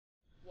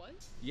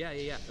Yeah.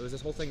 It was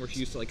this whole thing where she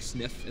used to like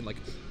sniff and like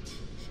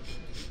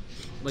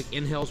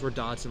inhales were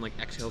dots and like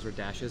exhales were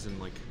dashes and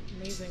like.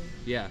 Amazing.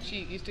 Yeah.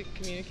 She used to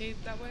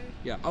communicate that way?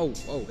 Yeah. Oh,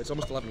 it's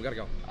almost 11. We gotta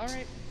go. All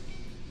right.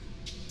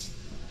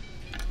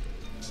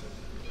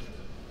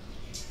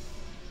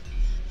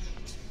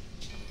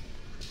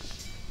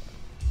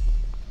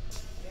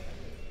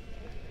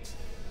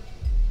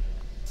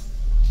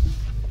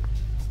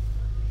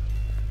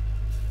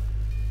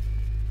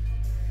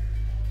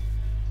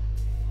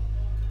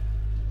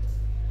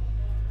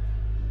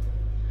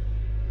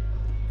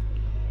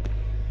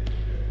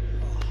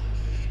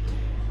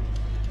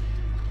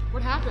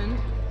 What happened?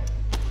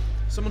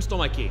 Someone stole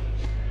my key.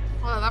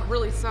 Oh, that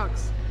really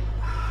sucks.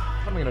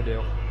 What am I gonna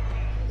do?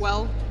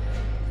 Well,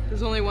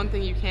 there's only one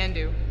thing you can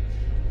do.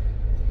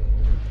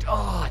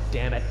 Oh,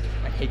 damn it.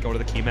 I hate going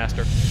to the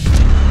Keymaster.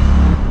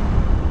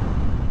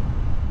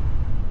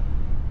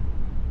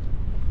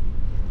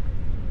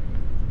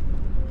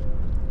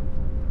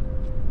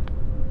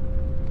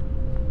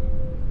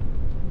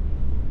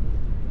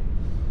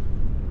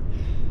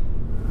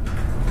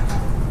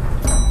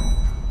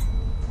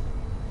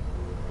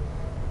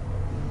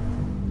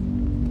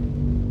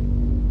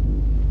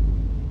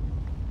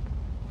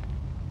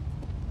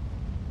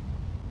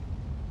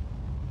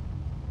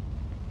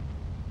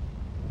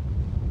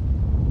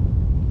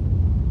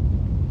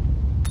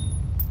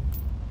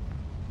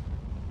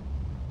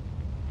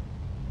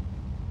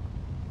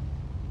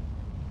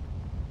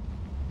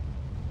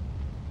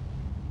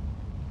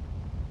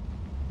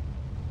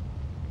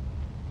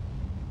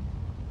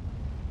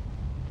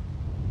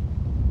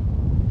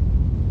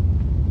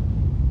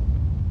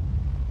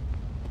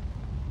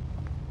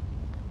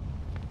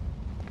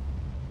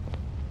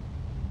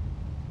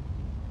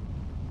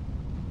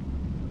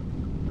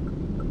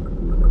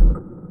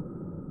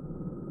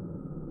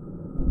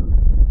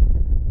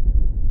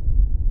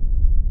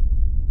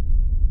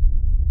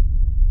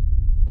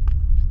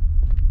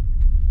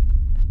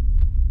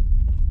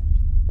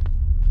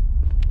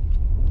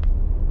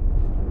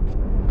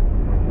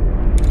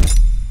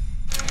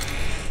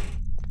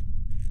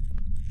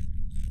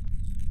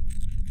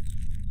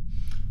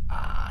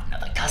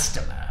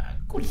 Customer.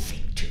 Good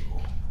thing, too.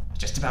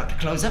 Just about to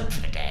close up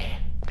for the day.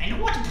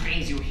 And what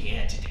brings you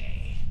here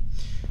today?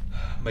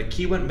 My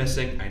key went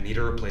missing. I need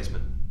a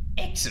replacement.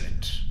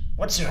 Excellent.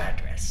 What's your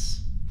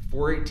address?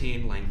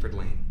 418 Langford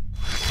Lane.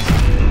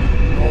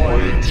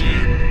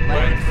 418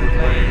 Langford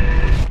Lane.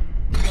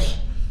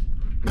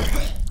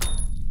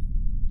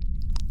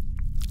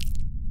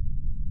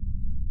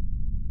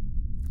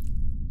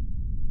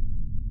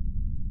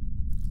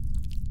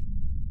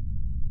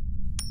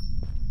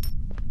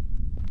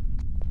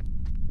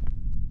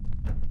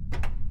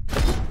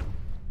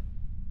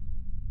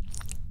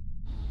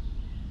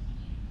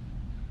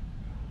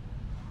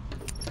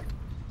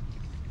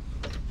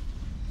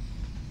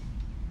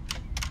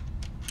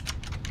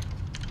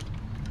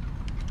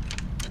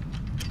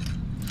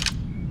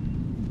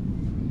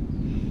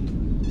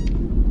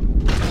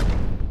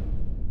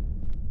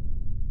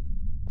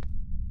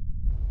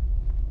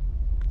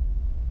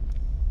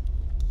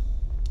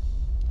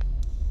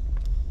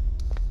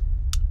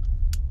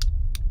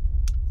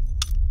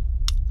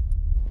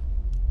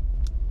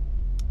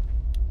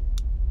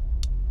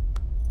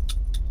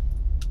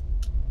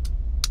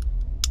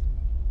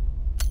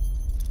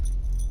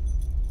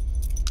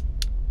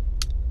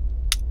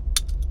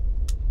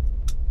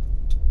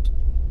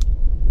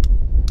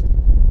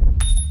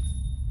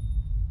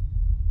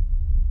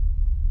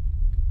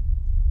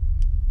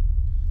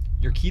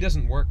 Your key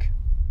doesn't work.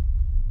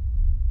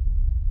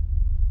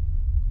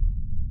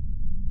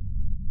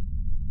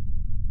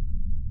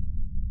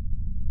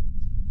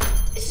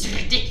 This is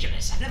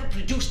ridiculous. I've never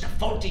produced a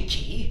faulty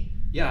key.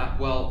 Yeah,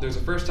 well, there's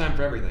a first time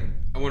for everything.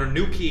 I want a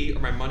new key or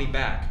my money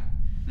back.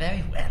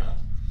 Very well.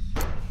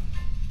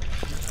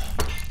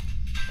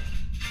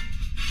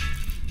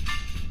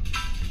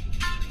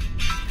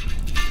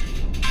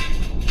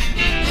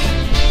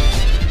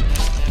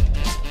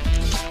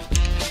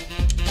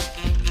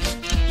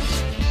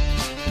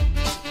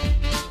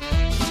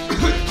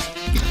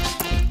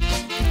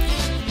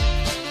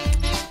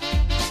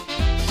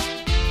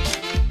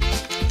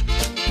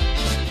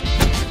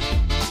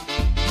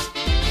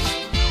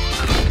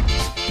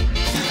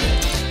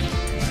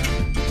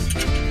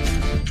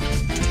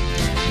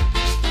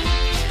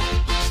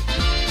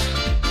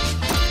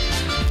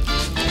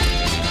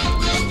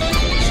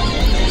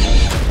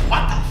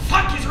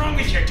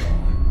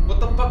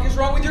 What is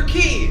wrong with your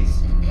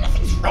keys?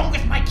 Nothing's wrong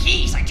with my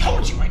keys. I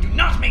told you I do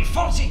not make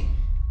faulty.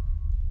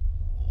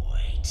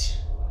 Wait.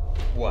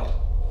 What?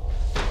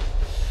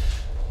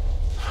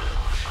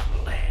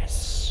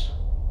 Unless.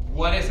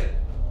 What is it?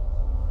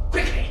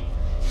 Quickly,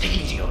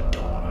 dig into your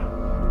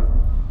door.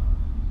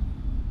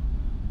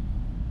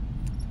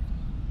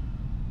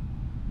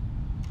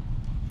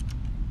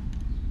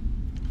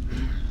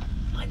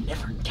 I've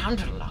never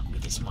encountered a lock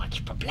with this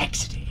much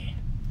perplexity.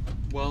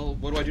 Well,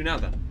 what do I do now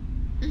then?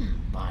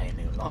 Buy a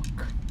new lock.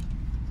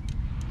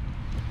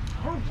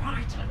 All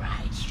right.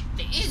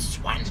 There is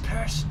one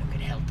person who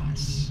can help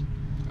us.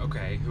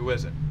 Okay, who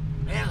is it?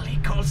 Well,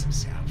 he calls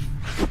himself.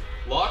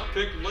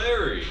 Lockpick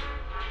Larry.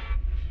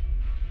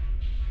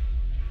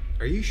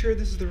 Are you sure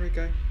this is the right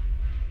guy?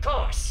 Of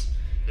course.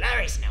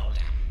 Larry's an old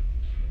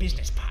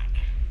business partner.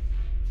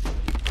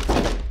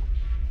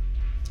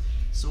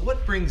 So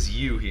what brings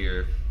you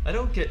here? I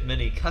don't get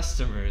many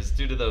customers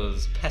due to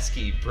those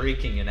pesky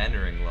breaking and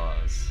entering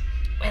laws.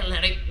 Well,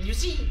 Larry, you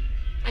see,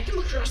 I came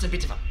across a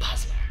bit of a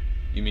puzzler.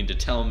 You mean to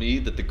tell me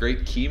that the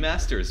great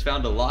Keymaster has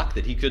found a lock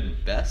that he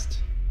couldn't best?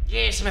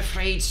 Yes, I'm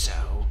afraid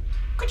so.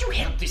 Could you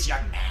help this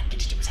young man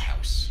get into his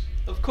house?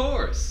 Of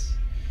course.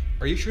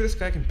 Are you sure this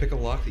guy can pick a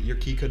lock that your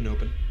key couldn't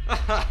open?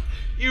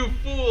 You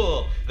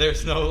fool!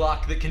 There's no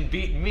lock that can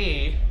beat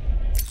me.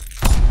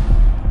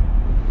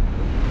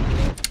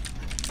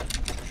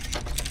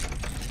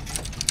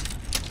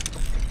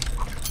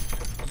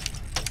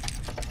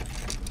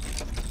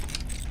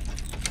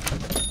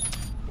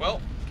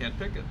 Well, can't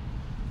pick it.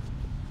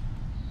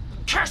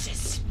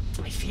 Curses!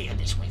 I feared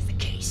this was the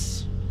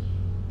case.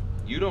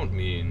 You don't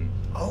mean...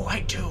 Oh,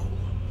 I do.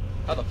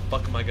 How the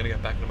fuck am I gonna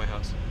get back into my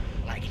house?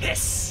 Like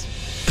this.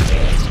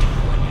 As